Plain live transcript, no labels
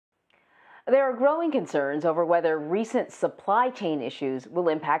There are growing concerns over whether recent supply chain issues will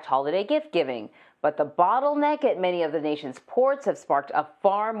impact holiday gift giving, but the bottleneck at many of the nation's ports have sparked a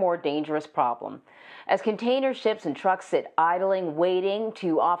far more dangerous problem. As container ships and trucks sit idling, waiting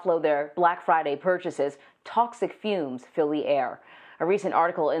to offload their Black Friday purchases, toxic fumes fill the air. A recent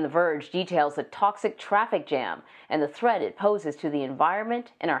article in The Verge details the toxic traffic jam and the threat it poses to the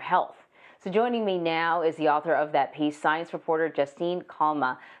environment and our health. So joining me now is the author of that piece, science reporter Justine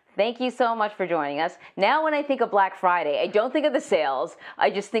Calma. Thank you so much for joining us. Now, when I think of Black Friday, I don't think of the sales. I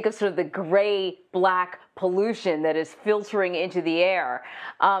just think of sort of the gray-black pollution that is filtering into the air.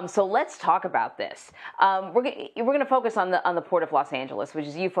 So let's talk about this. We're going to focus on the Port of Los Angeles, which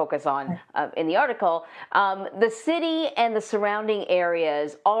is you focus on in the article. The city and the surrounding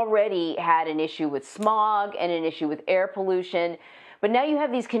areas already had an issue with smog and an issue with air pollution. But now you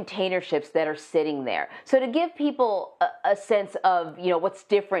have these container ships that are sitting there. So to give people a sense of, what's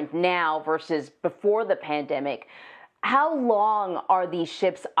different now versus before the pandemic, how long are these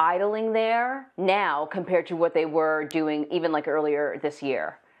ships idling there now compared to what they were doing even like earlier this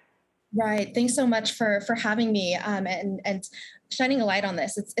year? Right. Thanks so much for having me and shining a light on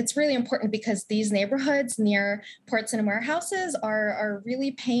this. It's really important because these neighborhoods near ports and warehouses are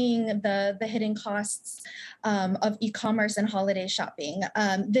really paying the hidden costs of e-commerce and holiday shopping.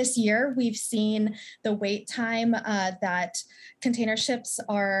 This year, we've seen the wait time that container ships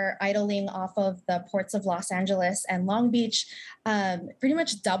are idling off of the ports of Los Angeles and Long Beach pretty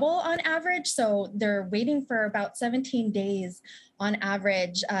much double on average. So they're waiting for about 17 days on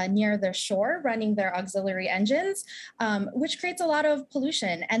average near the shore running their auxiliary engines, which creates a lot of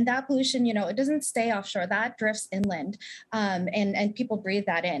pollution. And that pollution, it doesn't stay offshore, that drifts inland and people breathe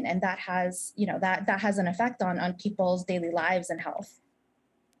that in. And that has, that has an effect on people's daily lives and health.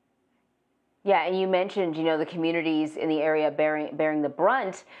 Yeah, and you mentioned, the communities in the area bearing the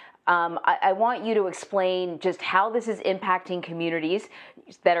brunt. I want you to explain just how this is impacting communities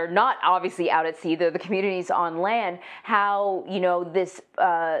that are not obviously out at sea, they're the communities on land, how, this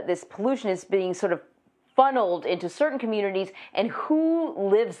pollution is being sort of funneled into certain communities and who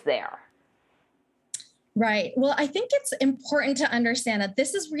lives there. Right. Well, I think it's important to understand that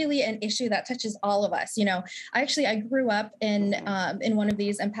this is really an issue that touches all of us. I grew up in one of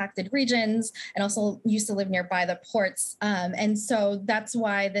these impacted regions and also used to live nearby the ports. And so that's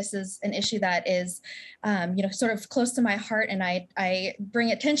why this is an issue that is, sort of close to my heart and I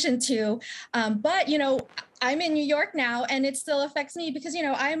bring attention to. But I'm in New York now and it still affects me because,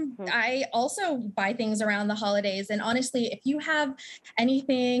 I also buy things around the holidays. And honestly, if you have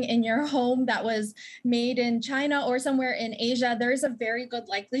anything in your home that was made in China or somewhere in Asia, there's a very good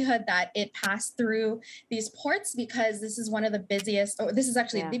likelihood that it passed through these ports because this is one of the busiest, or this is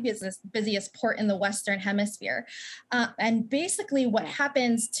actually the busiest port in the Western Hemisphere. And basically what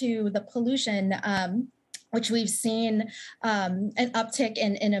happens to the pollution, which we've seen an uptick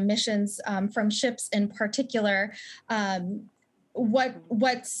in emissions from ships in particular. What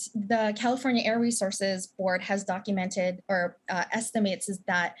the California Air Resources Board has documented or estimates is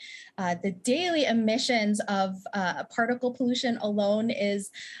that the daily emissions of particle pollution alone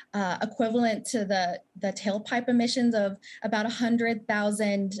is equivalent to the tailpipe emissions of about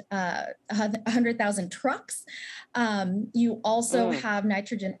 100,000 trucks. You also have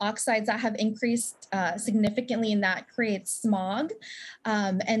nitrogen oxides that have increased significantly, and that creates smog.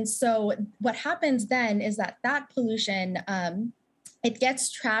 And so what happens then is that pollution it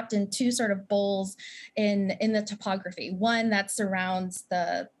gets trapped in two sort of bowls in the topography. One that surrounds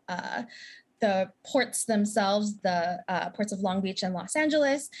the ports themselves, the ports of Long Beach and Los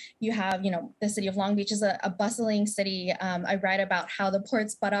Angeles. You have, the city of Long Beach is a bustling city. I write about how the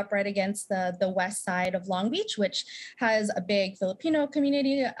ports butt up right against the west side of Long Beach, which has a big Filipino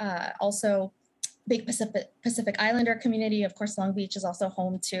community, also big Pacific Islander community. Of course, Long Beach is also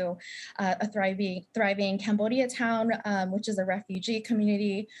home to a thriving Cambodia town, which is a refugee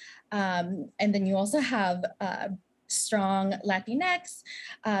community. And then you also have strong Latinx,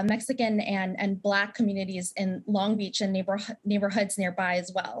 Mexican, and Black communities in Long Beach and neighborhoods nearby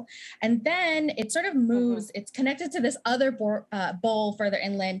as well. And then it sort of moves, it's connected to this other bowl further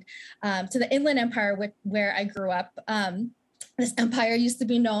inland, to the Inland Empire, where I grew up. This empire used to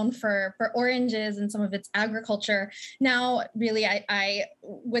be known for oranges and some of its agriculture. Now, really, I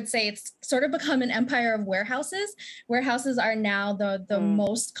would say it's sort of become an empire of warehouses. Warehouses are now the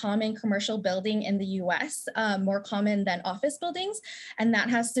most common commercial building in the US, more common than office buildings. And that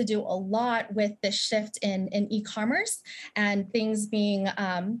has to do a lot with the shift in e-commerce and things being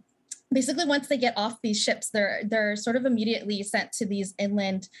basically, once they get off these ships, they're sort of immediately sent to these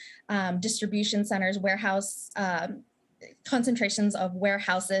inland distribution centers, concentrations of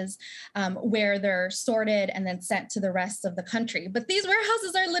warehouses where they're sorted and then sent to the rest of the country. But these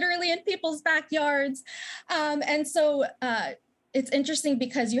warehouses are literally in people's backyards. And so it's interesting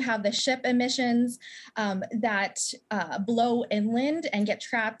because you have the ship emissions that blow inland and get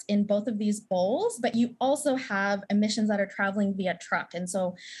trapped in both of these bowls, but you also have emissions that are traveling via truck. And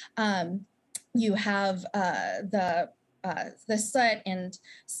so you have the soot and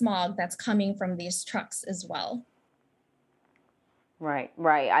smog that's coming from these trucks as well. Right,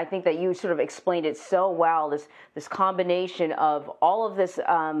 right. I think that you sort of explained it so well. This combination of all of this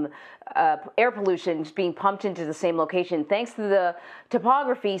air pollution being pumped into the same location. Thanks to the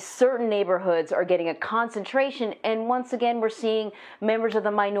topography, certain neighborhoods are getting a concentration, and once again, we're seeing members of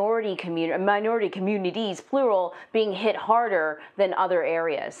the minority communities, plural, being hit harder than other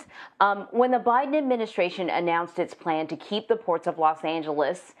areas. When the Biden administration announced its plan to keep the ports of Los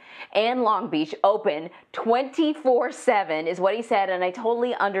Angeles and Long Beach open 24/7, is what he said, and I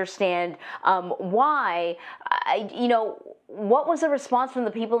totally understand why. What was the response from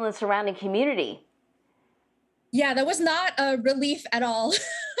the people in the surrounding community? Yeah, that was not a relief at all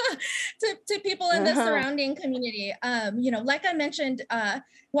to people in the surrounding community. Like I mentioned,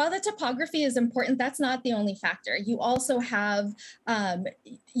 while the topography is important, that's not the only factor. You also have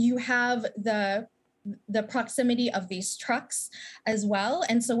the proximity of these trucks as well.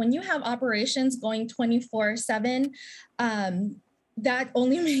 And so when you have operations going 24/7, that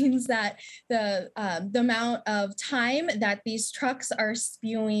only means that the amount of time that these trucks are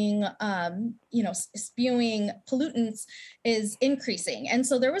spewing pollutants is increasing. And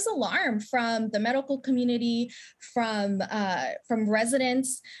so there was alarm from the medical community, from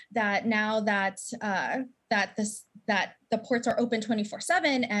residents, that now that the ports are open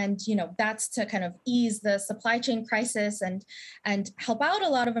 24/7, and that's to kind of ease the supply chain crisis and help out a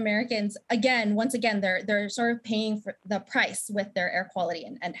lot of Americans. Once again, they're sort of paying for the price with their air quality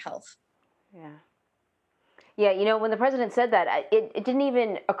and health. Yeah. Yeah, when the president said that, it didn't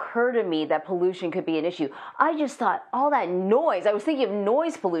even occur to me that pollution could be an issue. I just thought all that noise. I was thinking of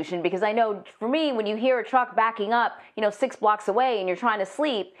noise pollution because I know for me, when you hear a truck backing up, 6 blocks away and you're trying to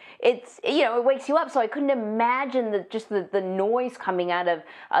sleep, it wakes you up. So I couldn't imagine the noise coming out of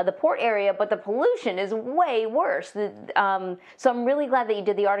the port area, but the pollution is way worse. So I'm really glad that you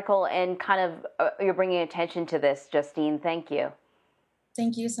did the article and kind of you're bringing attention to this, Justine. Thank you.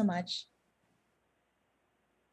 Thank you so much.